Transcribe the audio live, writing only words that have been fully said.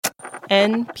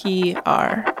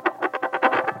NPR.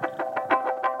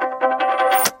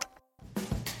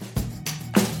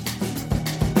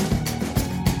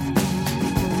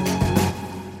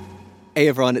 Hey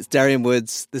everyone, it's Darian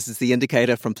Woods. This is The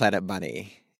Indicator from Planet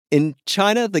Money. In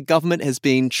China, the government has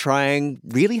been trying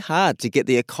really hard to get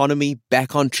the economy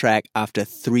back on track after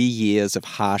 3 years of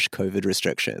harsh COVID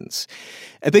restrictions.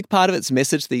 A big part of its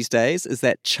message these days is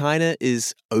that China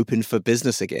is open for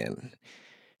business again.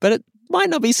 But it might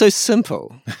not be so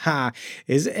simple.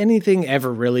 Is anything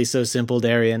ever really so simple,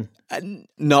 Darian?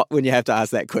 Not when you have to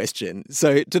ask that question.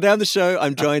 So today on the show,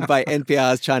 I'm joined by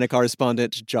NPR's China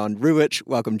correspondent, John Ruwitch.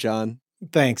 Welcome, John.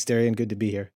 Thanks, Darian. Good to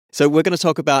be here. So we're going to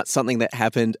talk about something that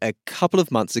happened a couple of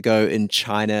months ago in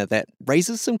China that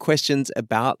raises some questions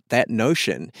about that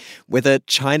notion, whether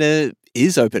China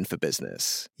is open for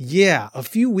business. Yeah, a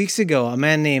few weeks ago, a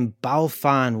man named Bao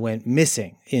Fan went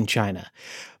missing in China.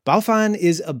 Bao Fan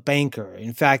is a banker.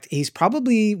 In fact, he's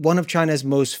probably one of China's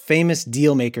most famous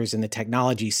deal makers in the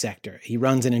technology sector. He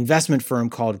runs an investment firm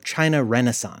called China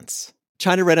Renaissance.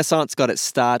 China Renaissance got its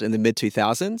start in the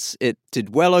mid-2000s. It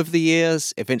did well over the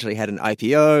years, eventually had an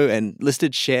IPO and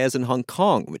listed shares in Hong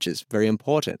Kong, which is very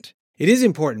important. It is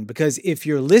important because if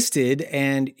you're listed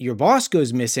and your boss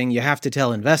goes missing, you have to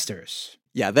tell investors.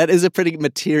 Yeah, that is a pretty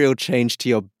material change to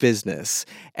your business.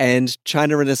 And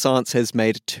China Renaissance has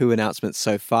made 2 announcements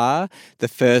so far. The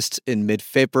first, in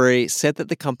mid-February, said that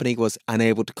the company was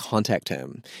unable to contact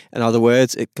him. In other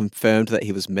words, it confirmed that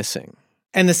he was missing.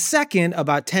 And the second,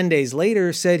 about 10 days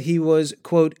later, said he was,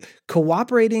 quote,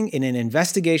 cooperating in an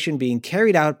investigation being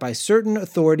carried out by certain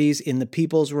authorities in the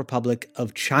People's Republic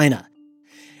of China.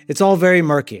 It's all very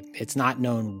murky. It's not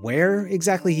known where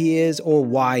exactly he is or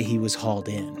why he was hauled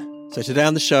in. So today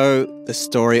on the show, the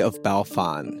story of Bao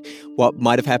Fan, what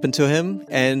might have happened to him,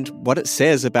 and what it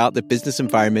says about the business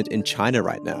environment in China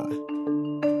right now.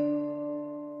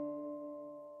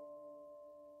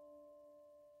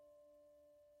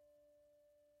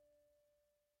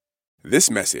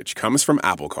 This message comes from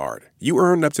Apple Card. You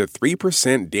earn up to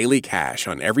 3% daily cash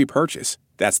on every purchase.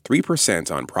 That's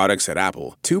 3% on products at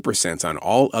Apple, 2% on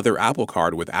all other Apple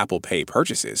Card with Apple Pay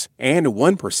purchases, and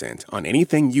 1% on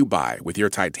anything you buy with your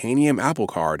titanium Apple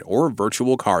Card or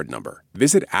virtual card number.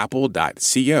 Visit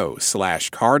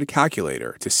apple.co/card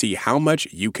calculator to see how much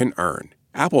you can earn.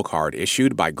 Apple Card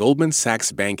issued by Goldman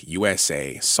Sachs Bank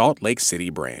USA, Salt Lake City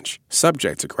branch.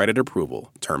 Subject to credit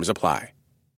approval. Terms apply.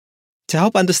 To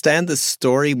help understand this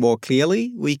story more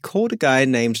clearly, we called a guy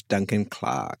named Duncan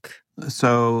Clark.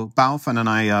 So Bao Fan and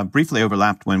I briefly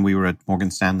overlapped when we were at Morgan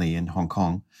Stanley in Hong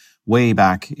Kong, way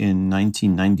back in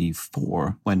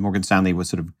 1994, when Morgan Stanley was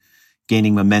sort of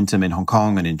gaining momentum in Hong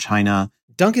Kong and in China.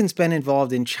 Duncan's been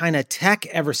involved in China tech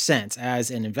ever since as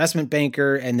an investment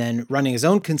banker and then running his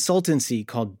own consultancy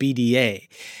called BDA.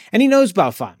 And he knows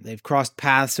Bao Fan. They've crossed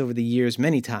paths over the years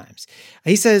many times.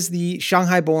 He says the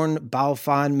Shanghai-born Bao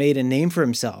Fan made a name for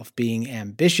himself, being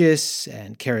ambitious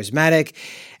and charismatic,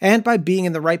 and by being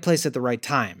in the right place at the right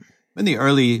time. In the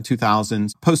early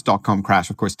 2000s, post-dot-com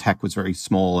crash, of course, tech was very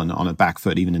small and on a back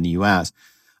foot, even in the US.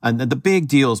 And the big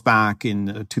deals back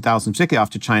in 2000, particularly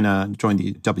after China joined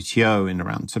the WTO in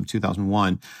around sort of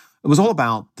 2001, it was all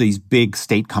about these big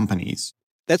state companies.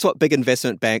 That's what big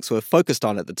investment banks were focused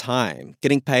on at the time,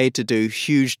 getting paid to do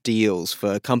huge deals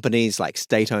for companies like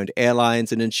state-owned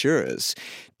airlines and insurers.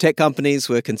 Tech companies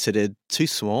were considered too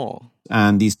small.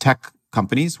 And these tech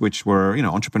companies, which were,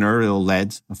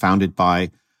 entrepreneurial-led, founded by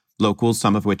locals,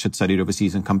 some of which had studied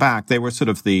overseas and come back, they were sort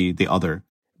of the other.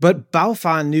 But Bao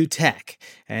Fan knew tech,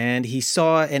 and he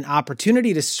saw an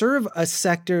opportunity to serve a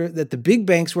sector that the big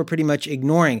banks were pretty much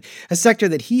ignoring, a sector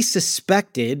that he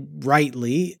suspected,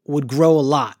 rightly, would grow a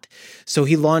lot. So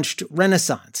he launched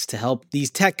Renaissance to help these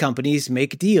tech companies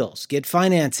make deals, get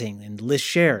financing, and list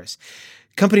shares.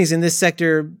 Companies in this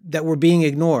sector that were being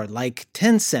ignored, like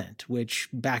Tencent, which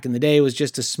back in the day was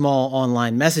just a small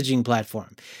online messaging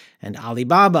platform, and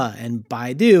Alibaba and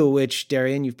Baidu, which,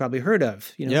 Darian, you've probably heard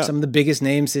of. Some of the biggest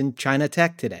names in China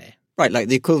tech today. Right, like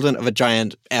the equivalent of a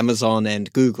giant Amazon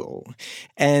and Google.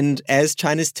 And as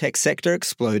China's tech sector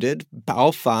exploded,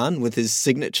 Bao Fan, with his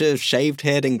signature shaved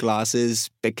head and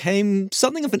glasses, became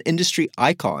something of an industry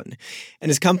icon. And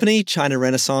his company, China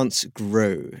Renaissance,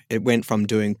 grew. It went from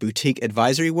doing boutique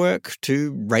advisory work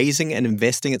to raising and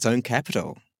investing its own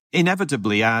capital.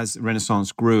 Inevitably, as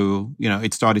Renaissance grew,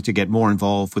 it started to get more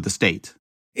involved with the state.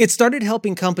 It started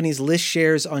helping companies list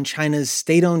shares on China's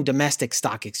state-owned domestic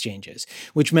stock exchanges,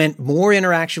 which meant more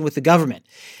interaction with the government.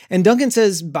 And Duncan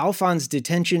says Bao Fan's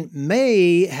detention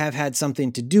may have had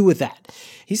something to do with that.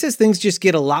 He says things just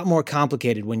get a lot more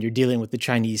complicated when you're dealing with the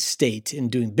Chinese state and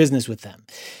doing business with them.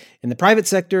 In the private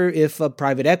sector, if a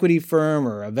private equity firm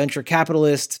or a venture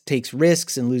capitalist takes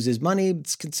risks and loses money,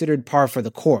 it's considered par for the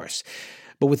course.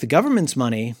 But with the government's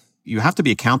money, you have to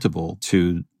be accountable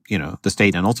to, the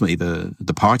state and ultimately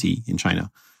the party in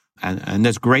China. And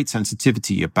there's great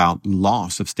sensitivity about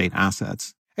loss of state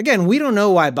assets. Again, we don't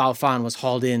know why Bao Fan was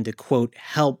hauled in to, quote,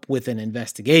 help with an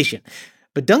investigation.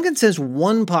 But Duncan says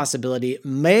one possibility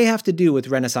may have to do with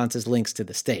Renaissance's links to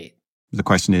the state. The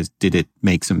question is, did it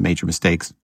make some major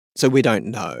mistakes? So we don't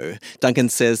know. Duncan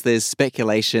says there's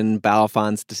speculation Bao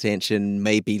Fan's detention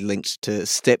may be linked to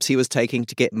steps he was taking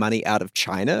to get money out of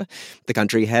China. The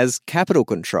country has capital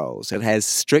controls. It has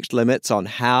strict limits on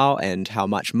how and how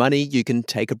much money you can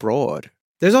take abroad.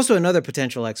 There's also another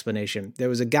potential explanation. There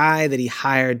was a guy that he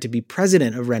hired to be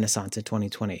president of Renaissance in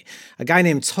 2020, a guy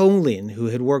named Cong Lin, who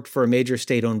had worked for a major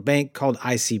state-owned bank called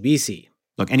ICBC.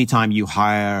 Look, anytime you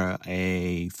hire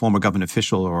a former government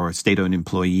official or a state-owned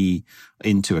employee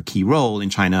into a key role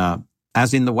in China,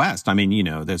 as in the West,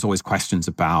 there's always questions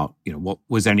about, what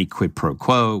was there any quid pro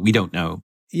quo? We don't know.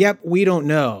 Yep, we don't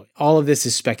know. All of this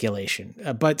is speculation.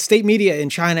 But state media in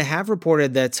China have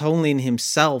reported that Cong Lin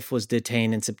himself was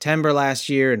detained in September last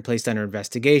year and placed under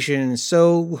investigation.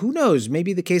 So who knows?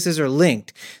 Maybe the cases are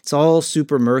linked. It's all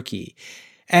super murky.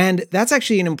 And that's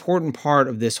actually an important part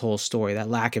of this whole story, that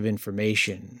lack of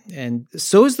information. And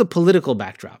so is the political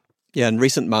backdrop. Yeah, in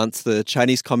recent months, the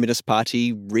Chinese Communist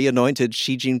Party reanointed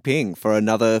Xi Jinping for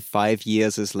another 5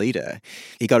 years as leader.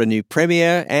 He got a new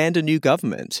premier and a new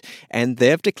government, and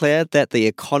they've declared that the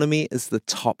economy is the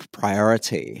top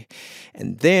priority.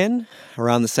 And then,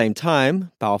 around the same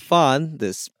time, Bao Fan,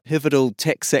 this pivotal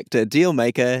tech sector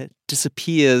dealmaker,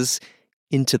 disappears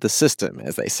into the system,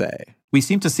 as they say. We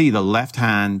seem to see the left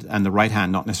hand and the right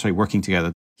hand not necessarily working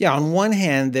together. Yeah, on one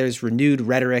hand, there's renewed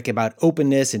rhetoric about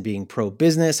openness and being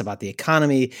pro-business, about the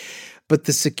economy, but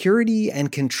the security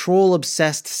and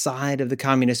control-obsessed side of the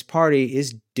Communist Party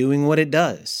is doing what it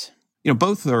does.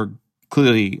 Both are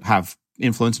clearly have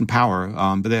influence and power,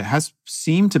 but there has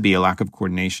seemed to be a lack of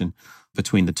coordination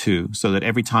between the two, so that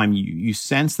every time you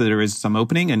sense that there is some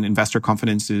opening and investor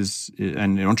confidence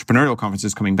and entrepreneurial confidence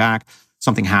is coming back,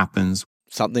 something happens.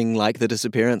 Something like the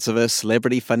disappearance of a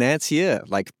celebrity financier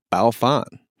like Bao Fan.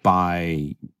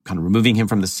 By kind of removing him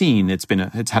from the scene, it's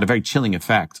had a very chilling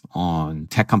effect on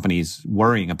tech companies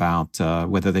worrying about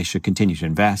whether they should continue to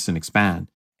invest and expand.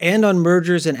 And on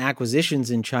mergers and acquisitions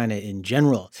in China in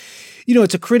general.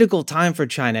 It's a critical time for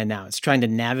China now. It's trying to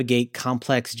navigate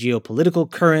complex geopolitical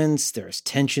currents. There's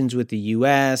tensions with the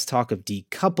U.S., talk of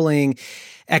decoupling,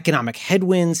 economic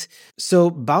headwinds.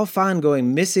 So Bao Fan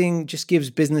going missing just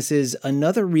gives businesses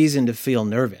another reason to feel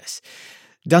nervous.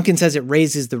 Duncan says it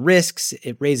raises the risks.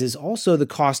 It raises also the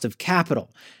cost of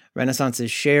capital. Renaissance's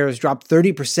shares dropped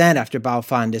 30% after Bao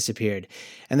Fan disappeared,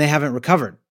 and they haven't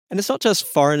recovered. And it's not just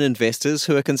foreign investors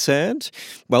who are concerned.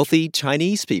 Wealthy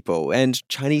Chinese people and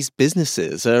Chinese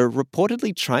businesses are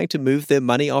reportedly trying to move their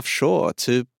money offshore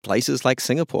to places like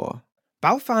Singapore.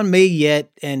 Bao Fan may yet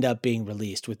end up being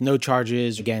released with no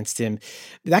charges against him.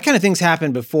 That kind of thing's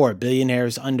happened before,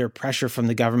 billionaires under pressure from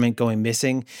the government going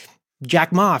missing.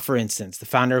 Jack Ma, for instance, the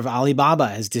founder of Alibaba,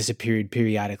 has disappeared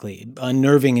periodically,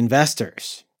 unnerving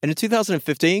investors. And in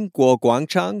 2015, Guo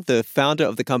Guangchang, the founder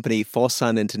of the company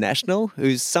Fosun International,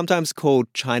 who's sometimes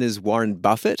called China's Warren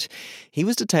Buffett, he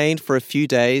was detained for a few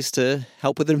days to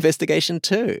help with an investigation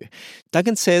too.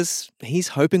 Duncan says he's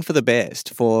hoping for the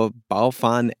best for Bao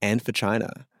Fan and for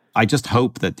China. I just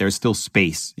hope that there's still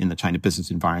space in the China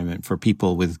business environment for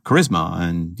people with charisma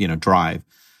and, drive.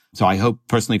 So I hope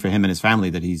personally for him and his family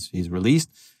that he's released.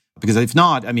 Because if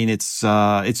not, it's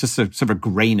just a sort of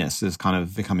grayness is kind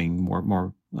of becoming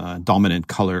more dominant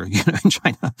color in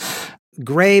China.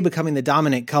 Gray becoming the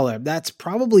dominant color. That's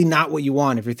probably not what you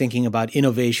want if you're thinking about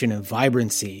innovation and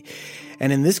vibrancy.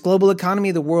 And in this global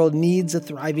economy, the world needs a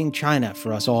thriving China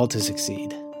for us all to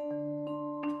succeed.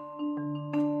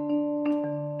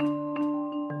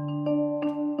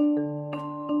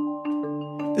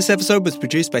 This episode was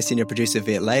produced by senior producer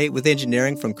Viet Le with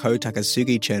engineering from Ko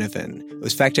Takasugi Chernovin. It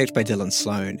was fact-checked by Dylan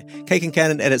Sloan. Kate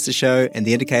Kincannon edits the show, and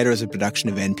The Indicator is a production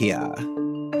of NPR.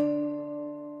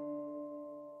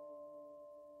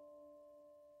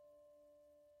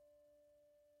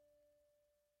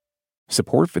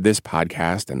 Support for this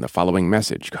podcast and the following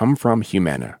message come from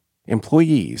Humana.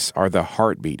 Employees are the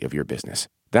heartbeat of your business.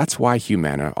 That's why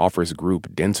Humana offers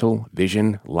group dental,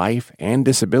 vision, life, and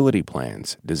disability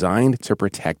plans designed to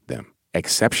protect them.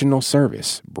 Exceptional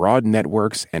service, broad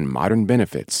networks, and modern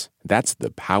benefits. That's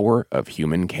the power of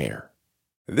human care.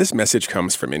 This message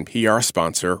comes from NPR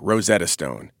sponsor Rosetta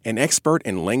Stone, an expert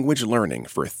in language learning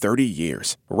for 30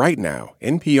 years. Right now,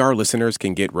 NPR listeners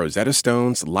can get Rosetta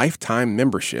Stone's lifetime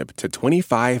membership to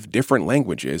 25 different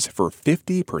languages for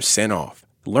 50% off.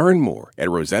 Learn more at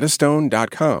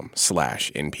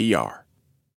rosettastone.com/NPR.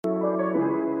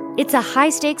 It's a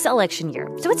high-stakes election year,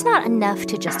 so it's not enough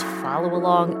to just follow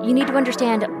along. You need to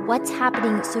understand what's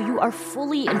happening so you are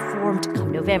fully informed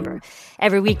come November.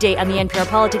 Every weekday on the NPR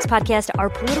Politics Podcast, our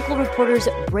political reporters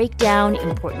break down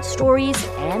important stories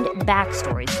and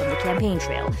backstories from the campaign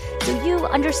trail so you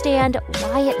understand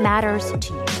why it matters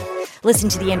to you. Listen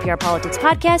to the NPR Politics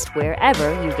Podcast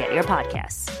wherever you get your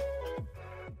podcasts.